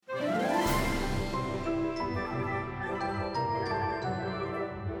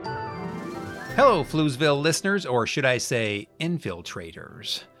Hello, Floozeville listeners, or should I say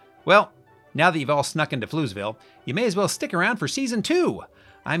infiltrators. Well, now that you've all snuck into Floozeville, you may as well stick around for Season 2.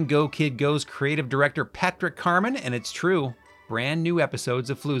 I'm Go Kid Go's creative director Patrick Carman, and it's true, brand new episodes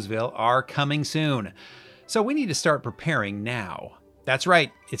of Floozeville are coming soon. So we need to start preparing now. That's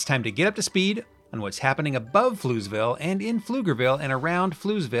right, it's time to get up to speed on what's happening above Floozeville and in Pflugerville and around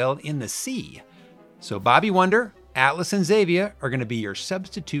Floozeville in the sea. So Bobby Wonder, Atlas, and Xavier are going to be your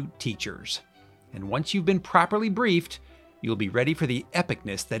substitute teachers. And once you've been properly briefed, you'll be ready for the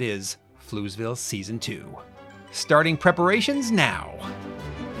epicness that is Floozeville Season 2. Starting preparations now.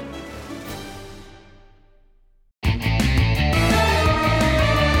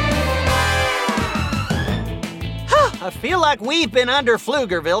 I feel like we've been under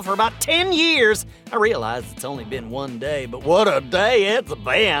Pflugerville for about 10 years. I realize it's only been one day, but what a day it's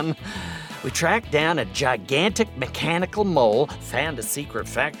been. We tracked down a gigantic mechanical mole, found a secret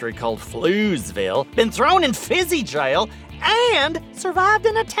factory called Floozeville, been thrown in fizzy jail, and survived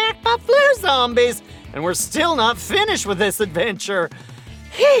an attack by flu zombies. And we're still not finished with this adventure.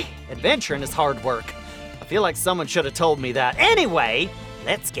 Adventuring is hard work. I feel like someone should have told me that. Anyway,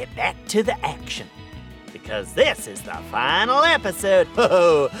 let's get back to the action. Because this is the final episode.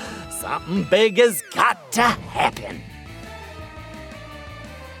 Oh, something big has got to happen.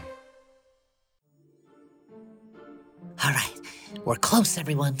 All right, we're close,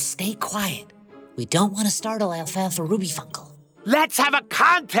 everyone. Stay quiet. We don't want to startle Alfalfa Rubyfunkle. Let's have a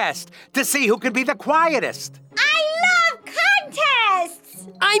contest to see who can be the quietest. I love contests!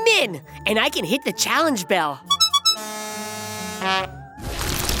 I'm in, and I can hit the challenge bell.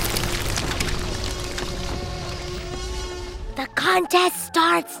 The contest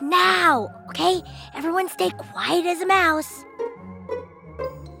starts now, okay? Everyone stay quiet as a mouse.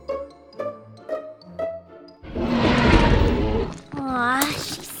 Aw,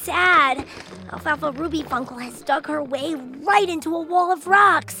 she's sad. Alfalfa Rubyfunkle has dug her way right into a wall of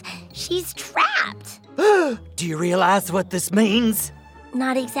rocks. She's trapped. Do you realize what this means?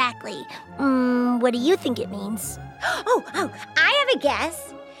 Not exactly. What do you think it means? Oh, I have a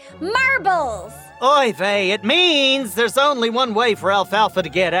guess. Marbles! Oy vey, it means there's only one way for Alfalfa to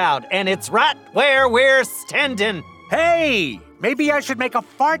get out, and it's right where we're standing. Hey, maybe I should make a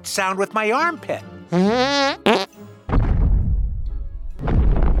fart sound with my armpit.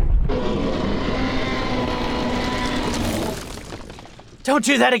 Don't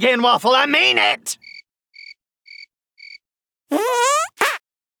do that again, Waffle, I mean it!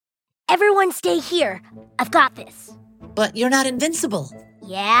 Everyone stay here. I've got this. But you're not invincible.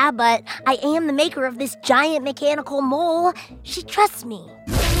 Yeah, but I am the maker of this giant mechanical mole. She trusts me.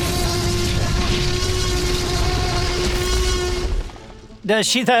 Does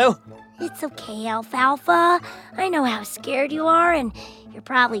she, though? It's okay, Alfalfa. I know how scared you are, and you're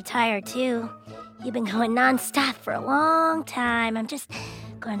probably tired, too. You've been going nonstop for a long time. I'm just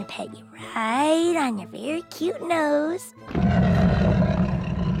going to pet you right on your very cute nose.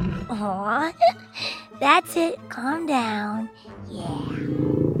 Aw, that's it. Calm down. Yeah.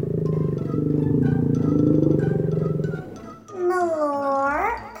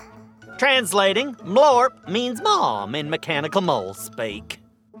 Mlorp. Translating, Mlorp means mom in mechanical mole speak.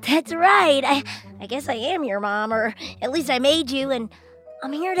 That's right. I guess I am your mom, or at least I made you, and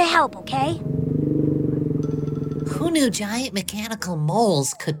I'm here to help, okay? Who knew giant mechanical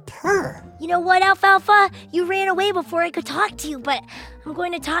moles could purr? You know what, Alfalfa? You ran away before I could talk to you, but I'm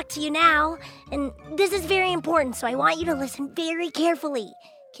going to talk to you now. And this is very important, so I want you to listen very carefully.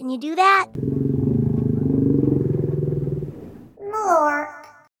 Can you do that? Mlorp.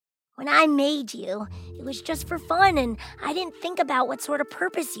 When I made you, it was just for fun, and I didn't think about what sort of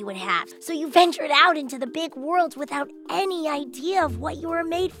purpose you would have. So you ventured out into the big world without any idea of what you were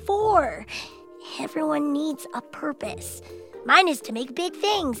made for. Everyone needs a purpose. Mine is to make big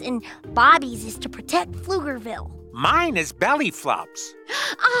things, and Bobby's is to protect Pflugerville. Mine is belly flops.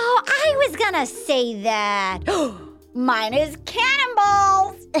 Oh, I was gonna say that. Mine is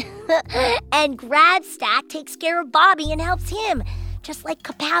cannonballs. And Grabstack takes care of Bobby and helps him, just like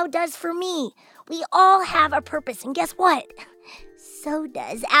Kapow does for me. We all have a purpose, and guess what? So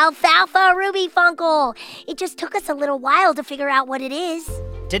does Alfalfa Rubyfunkle. It just took us a little while to figure out what it is.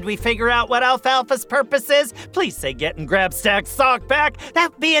 Did we figure out what Alfalfa's purpose is? Please say getting Grabstack's sock back.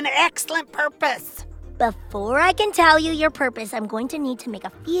 That'd be an excellent purpose. Before I can tell you your purpose, I'm going to need to make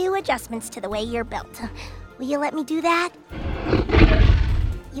a few adjustments to the way you're built. Will you let me do that?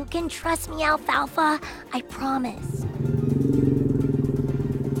 You can trust me, Alfalfa. I promise.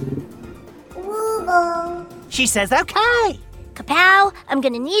 Woogle. She says okay. Kapow, I'm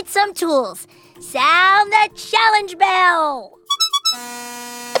gonna need some tools. Sound the challenge bell.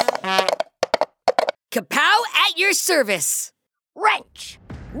 Kapow at your service. Wrench.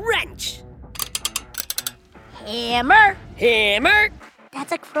 Wrench. Hammer. Hammer.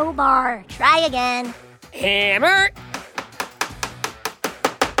 That's a crowbar. Try again. Hammer.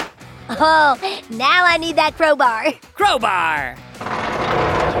 Oh, now I need that crowbar. Crowbar.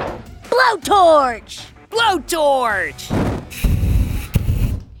 Blowtorch. Blowtorch.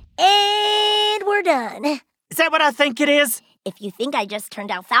 And we're done. Is that what I think it is? If you think I just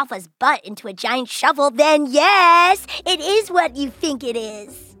turned Alfalfa's butt into a giant shovel, then yes, it is what you think it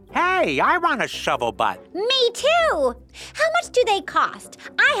is. Hey, I want a shovel butt. Me too. How much do they cost?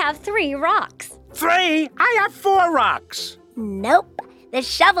 I have 3 rocks. 3? I have 4 rocks. Nope. The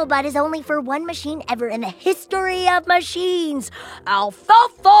shovel butt is only for one machine ever in the history of machines.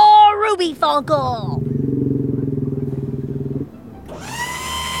 Alfalfa Ruby Funkle.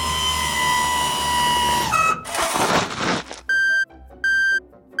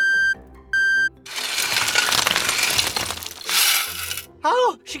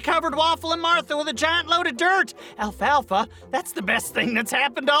 Oh, she covered Waffle and Martha with a giant load of dirt. Alfalfa, that's the best thing that's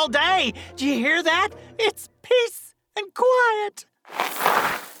happened all day. Do you hear that? It's peace and quiet.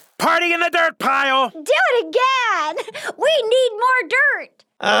 Party in the dirt pile. Do it again. We need more dirt.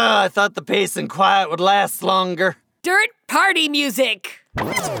 Oh, I thought the peace and quiet would last longer. Dirt party music.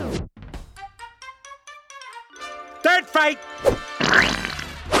 Dirt fight.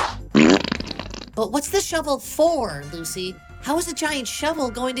 But what's the shovel for, Lucy? How is a giant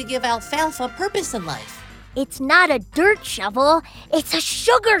shovel going to give Alfalfa purpose in life? It's not a dirt shovel, it's a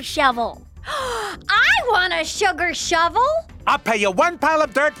sugar shovel. I want a sugar shovel. I'll pay you 1 pile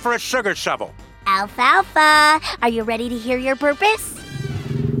of dirt for a sugar shovel. Alfalfa, are you ready to hear your purpose?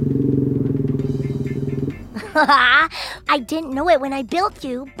 I didn't know it when I built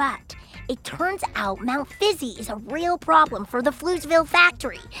you, but it turns out Mount Fizzy is a real problem for the Floozeville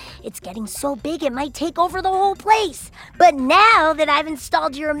factory. It's getting so big it might take over the whole place. But now that I've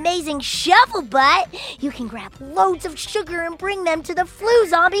installed your amazing shovel butt, you can grab loads of sugar and bring them to the Floo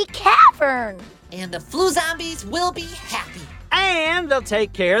Zombie Cavern. And the Floo Zombies will be happy. And they'll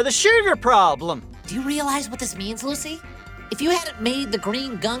take care of the sugar problem. Do you realize what this means, Lucy? If you hadn't made the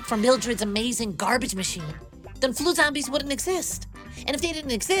green gunk from Mildred's amazing garbage machine, then Floo Zombies wouldn't exist. And if they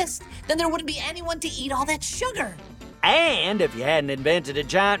didn't exist, then there wouldn't be anyone to eat all that sugar. And if you hadn't invented a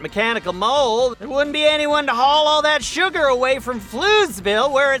giant mechanical mole, there wouldn't be anyone to haul all that sugar away from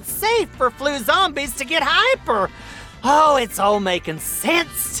Floozeville where it's safe for Floo Zombies to get hyper. Oh, it's all making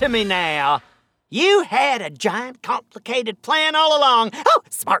sense to me now. You had a giant complicated plan all along. Oh,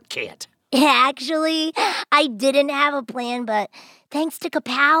 smart kid. Actually, I didn't have a plan, but thanks to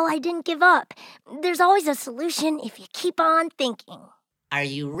Kapow, I didn't give up. There's always a solution if you keep on thinking. Are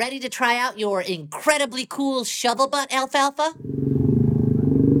you ready to try out your incredibly cool shovel butt, Alfalfa?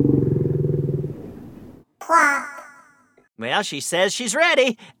 Plop. Well, she says she's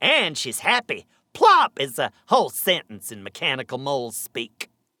ready, and she's happy. Plop is a whole sentence in mechanical mole speak.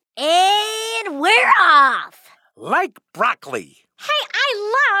 And we're off. Like broccoli. Hey,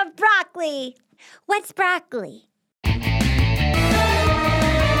 I love broccoli. What's broccoli?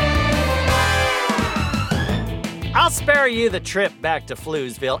 I'll spare you the trip back to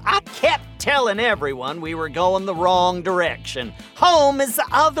Floozeville. I kept telling everyone we were going the wrong direction. Home is the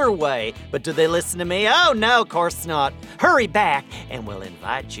other way. But do they listen to me? Oh, no, of course not. Hurry back, and we'll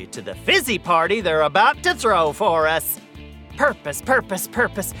invite you to the fizzy party they're about to throw for us. Purpose, purpose,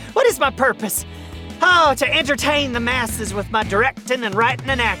 purpose. What is my purpose? Oh, to entertain the masses with my directing and writing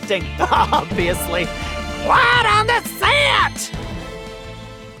and acting. Obviously. Quiet on the set!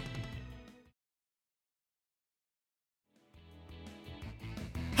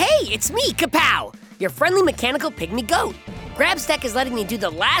 Hey, it's me, Kapow, your friendly mechanical pygmy goat. Grabstack is letting me do the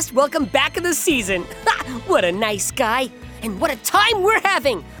last welcome back of the season. Ha! What a nice guy. And what a time we're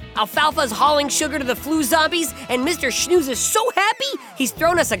having. Alfalfa's hauling sugar to the Floo Zombies, and Mr. Schnooze is so happy he's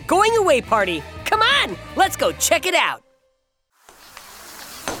thrown us a going-away party. Come on, let's go check it out.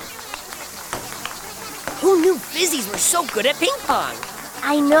 Who knew fizzies were so good at ping pong?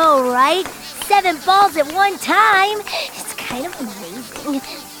 I know, right? 7 balls at one time. It's kind of amazing.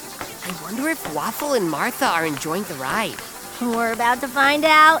 I wonder if Waffle and Martha are enjoying the ride. We're about to find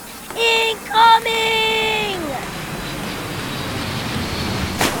out. Incoming!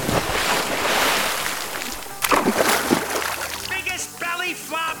 Biggest belly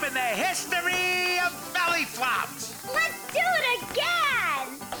flop in the history of belly flops. Let's do it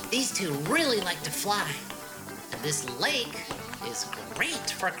again. These two really like to fly. And this lake is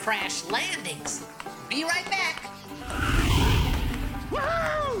great for crash landings. Be right back.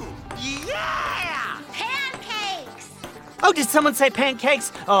 Woo! Yeah! Pancakes. Oh, did someone say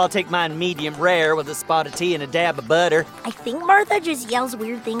pancakes? Oh, I'll take mine medium rare with a spot of tea and a dab of butter. I think Martha just yells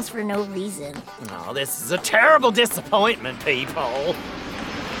weird things for no reason. Oh, this is a terrible disappointment, people.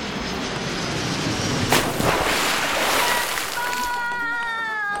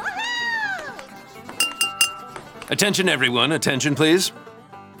 Attention, everyone. Attention, please.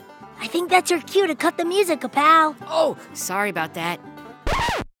 I think that's your cue to cut the music, Kapow. Oh, sorry about that.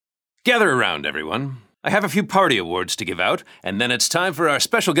 Gather around, everyone. I have a few party awards to give out, and then it's time for our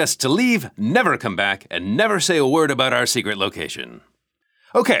special guests to leave, never come back, and never say a word about our secret location.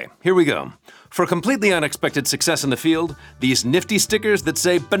 Okay, here we go. For completely unexpected success in the field, these nifty stickers that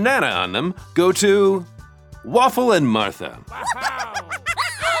say banana on them go to Waffle and Martha.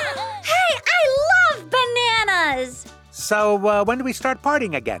 Hey, I love bananas! So, when do we start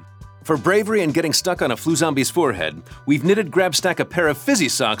partying again? For bravery and getting stuck on a Flu Zombie's forehead, we've knitted Grabstack a pair of fizzy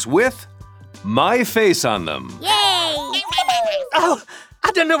socks with my face on them. Yay! Oh,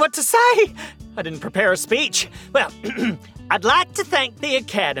 I don't know what to say. I didn't prepare a speech. Well, I'd like to thank the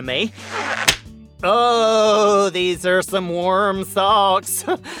Academy. Oh, these are some warm socks.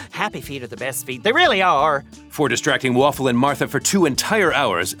 Happy feet are the best feet. They really are. For distracting Waffle and Martha for 2 entire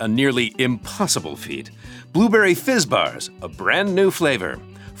hours, a nearly impossible feat. Blueberry Fizz Bars, a brand new flavor.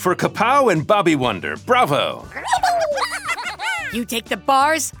 For Kapow and Bobby Wonder, bravo! You take the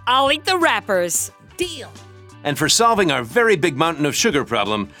bars, I'll eat the wrappers. Deal. And for solving our very big mountain of sugar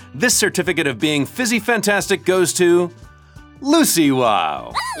problem, this certificate of being fizzy fantastic goes to Lucy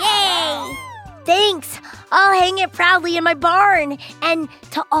Wow. Yay! Thanks. I'll hang it proudly in my barn. And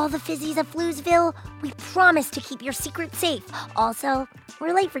to all the fizzies of Floozeville, we promise to keep your secret safe. Also,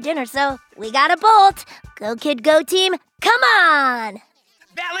 we're late for dinner, so we gotta bolt. Go Kid Go team, come on!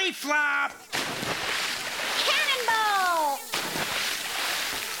 Belly flop! Cannonball!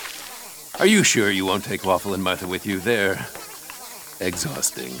 Are you sure you won't take Waffle and Martha with you? They're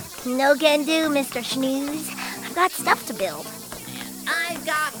exhausting. No can do, Mr. Schnooze. I've got stuff to build. I've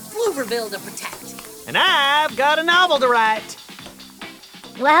got Fluverville to protect. And I've got a novel to write.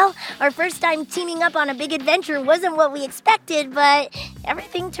 Well, our first time teaming up on a big adventure wasn't what we expected, but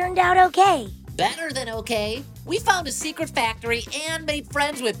everything turned out okay. Better than okay. We found a secret factory and made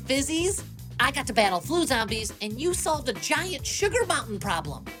friends with fizzies. I got to battle flu zombies, and you solved a giant sugar mountain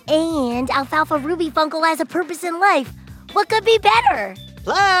problem. And Alfalfa Ruby Funkle has a purpose in life. What could be better?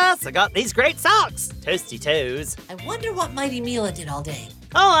 Plus, I got these great socks. Toasty toes. I wonder what Mighty Mila did all day.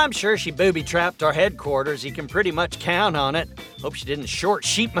 Oh, I'm sure she booby-trapped our headquarters. You can pretty much count on it. Hope she didn't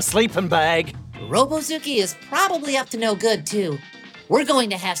short-sheep my sleeping bag. Robozuki is probably up to no good, too. We're going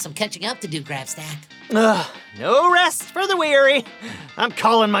to have some catching up to do, Grabstack. Ugh, no rest for the weary. I'm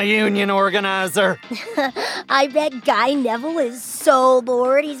calling my union organizer. I bet Guy Neville is so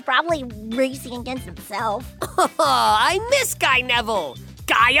bored, he's probably racing against himself. Oh, I miss Guy Neville.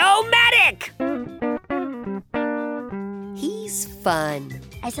 Guy-O-Matic! He's fun.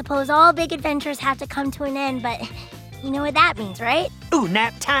 I suppose all big adventures have to come to an end, but you know what that means, right? Ooh,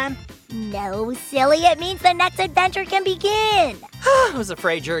 nap time? No, silly, it means the next adventure can begin. I was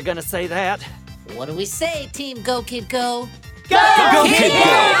afraid you were gonna say that. What do we say, Team Go Kid Go? Go, Kid,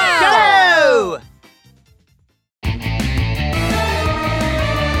 Go!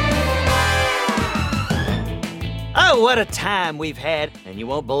 Oh, what a time we've had, and you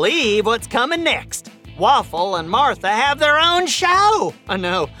won't believe what's coming next. Waffle and Martha have their own show. I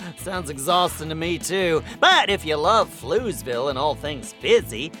know, sounds exhausting to me too. But if you love Floozeville and all things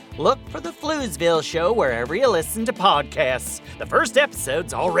fizzy, look for the Floozeville show wherever you listen to podcasts. The first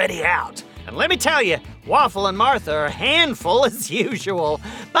episode's already out. And let me tell you, Waffle and Martha are a handful as usual,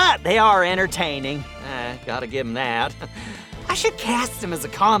 but they are entertaining. Gotta give them that. I should cast them as a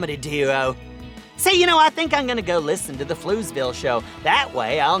comedy duo. Say, I think I'm gonna go listen to the Floozeville show. That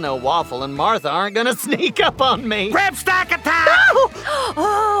way, I'll know Waffle and Martha aren't gonna sneak up on me. Grabstack attack!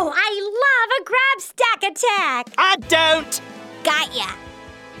 Oh, I love a grab stack attack! I don't! Got ya!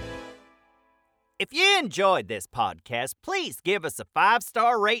 If you enjoyed this podcast, please give us a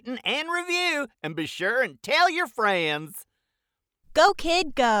 5-star rating and review, and be sure and tell your friends. Go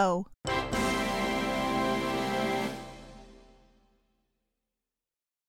Kid Go!